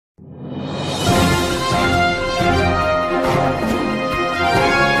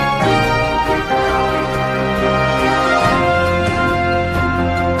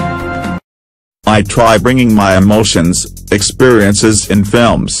I try bringing my emotions, experiences in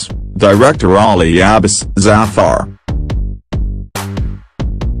films, director Ali Abbas Zafar.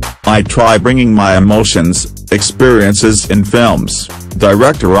 I try bringing my emotions, experiences in films,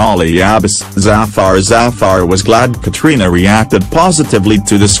 director Ali Abbas Zafar. Zafar was glad Katrina reacted positively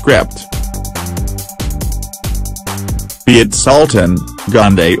to the script. Be it Sultan,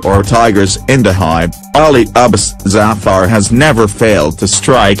 Gunday or Tigers in the Hype, Ali Abbas Zafar has never failed to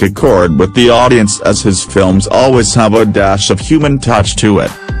strike a chord with the audience, as his films always have a dash of human touch to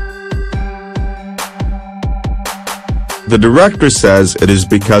it. The director says it is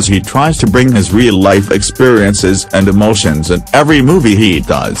because he tries to bring his real-life experiences and emotions in every movie he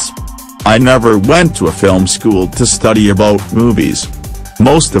does. I never went to a film school to study about movies.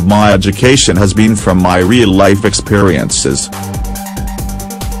 Most of my education has been from my real-life experiences.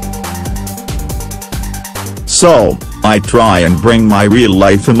 So, I try and bring my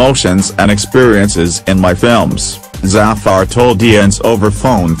real-life emotions and experiences in my films, Zafar told Ian's over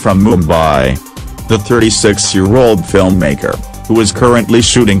phone from Mumbai. The 36-year-old filmmaker, who is currently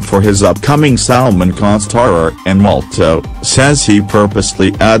shooting for his upcoming Salman Khan starrer in Malta, says he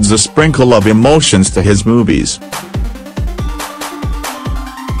purposely adds a sprinkle of emotions to his movies.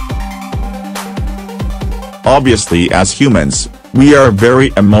 Obviously, as humans, we are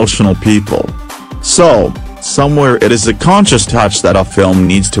very emotional people. So, somewhere it is a conscious touch that a film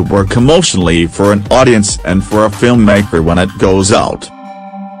needs to work emotionally for an audience and for a filmmaker when it goes out.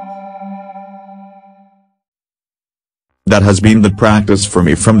 That has been the practice for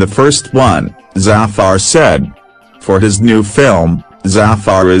me from the first one, Zafar said. For his new film,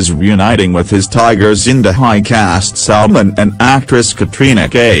 Zafar is reuniting with his Tigers in the High cast Salman and actress Katrina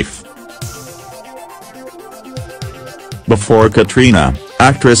Kaif. Before Katrina,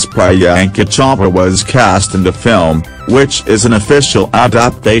 actress Priyanka Chopra was cast in the film, which is an official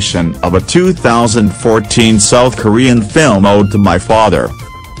adaptation of a 2014 South Korean film Ode to My Father.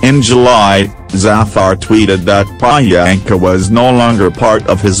 In July, Zafar tweeted that Priyanka was no longer part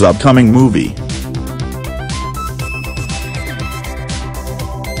of his upcoming movie.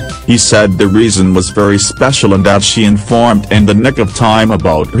 He said the reason was very special and that she informed in the nick of time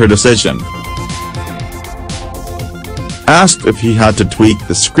about her decision. Asked if he had to tweak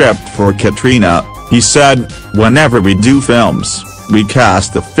the script for Katrina, he said, "Whenever we do films, we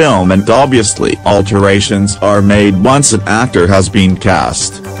cast the film and obviously alterations are made once an actor has been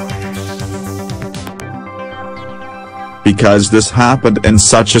cast. Because this happened in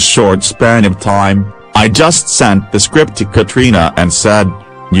such a short span of time, I just sent the script to Katrina and said,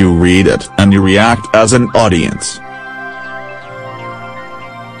 you read it and you react as an audience.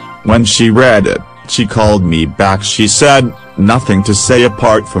 When she read it, she called me back. She said, nothing to say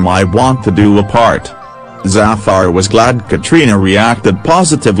apart from I want to do a part." Zafar was glad Katrina reacted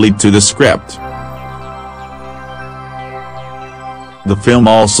positively to the script. The film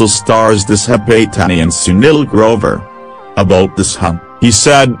also stars Disha Patani and Sunil Grover. About Disha, he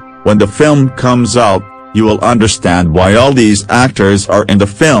said, "When the film comes out, you will understand why all these actors are in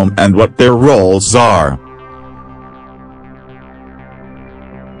the film and what their roles are.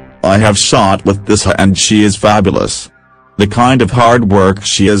 I have shot with Disha and she is fabulous. The kind of hard work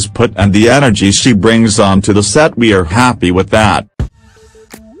she has put and the energy she brings onto the set, we are happy with that.